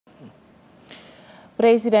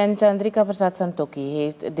President Chandrika Persat Santokhi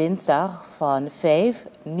heeft dinsdag van 5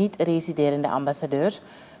 niet-residerende ambassadeurs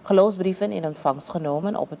geloofsbrieven in ontvangst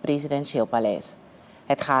genomen op het presidentieel paleis.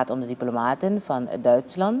 Het gaat om de diplomaten van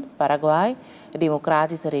Duitsland, Paraguay, de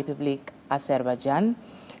Democratische Republiek Azerbeidzjan,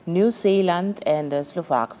 Nieuw-Zeeland en de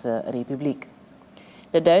Slovaakse Republiek.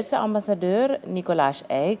 De Duitse ambassadeur Nicolaas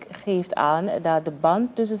Eijk geeft aan dat de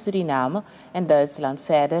band tussen Suriname en Duitsland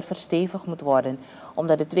verder verstevigd moet worden,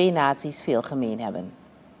 omdat de twee naties veel gemeen hebben.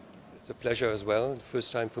 It's a pleasure as well, the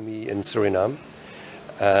first time for me in Suriname.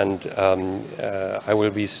 And I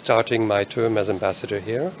will be starting my term as ambassador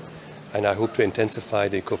here. And I hope to intensify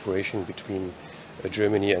the cooperation between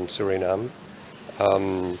Germany and Suriname.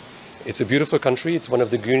 It's a beautiful country. It's one of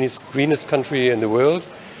the greenest country in the world.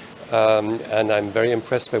 And I'm very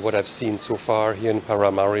impressed by what I've seen so far here in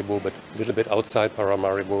Paramaribo, but a little bit outside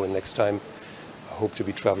Paramaribo. And next time, I hope to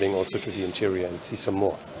be traveling also to the interior and see some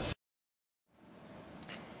more.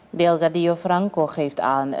 Delgadillo Franco geeft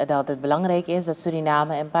aan dat het belangrijk is dat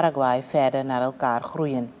Suriname en Paraguay verder naar elkaar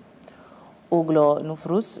groeien. Oglo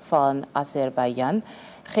Nouvrous van Azerbeidzjan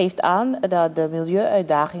geeft aan dat de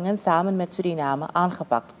milieuuitdagingen samen met Suriname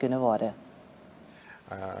aangepakt kunnen worden.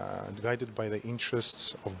 Guided by the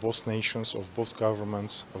interests of both nations, of both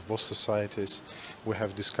governments, of both societies, we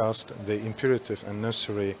have discussed the imperative and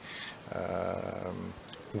necessary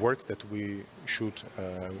work that we should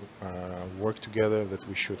work together, that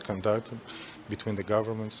we should conduct between the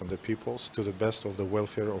governments and the peoples to the best of the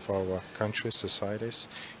welfare of our countries, societies,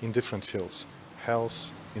 in different fields: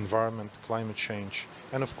 health, environment, climate change,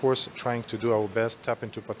 and of course trying to do our best, tap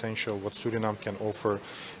into potential what Suriname can offer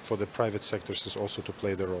for the private sectors is also to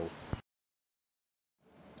play the role.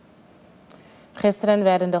 Gisteren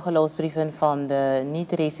werden de geloofsbrieven van de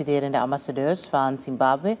niet-residerende ambassadeurs van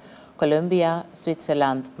Zimbabwe, Colombia,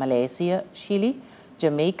 Zwitserland, Maleisië, Chili,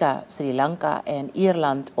 Jamaica, Sri Lanka en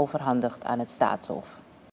Ierland overhandigd aan het staatshof.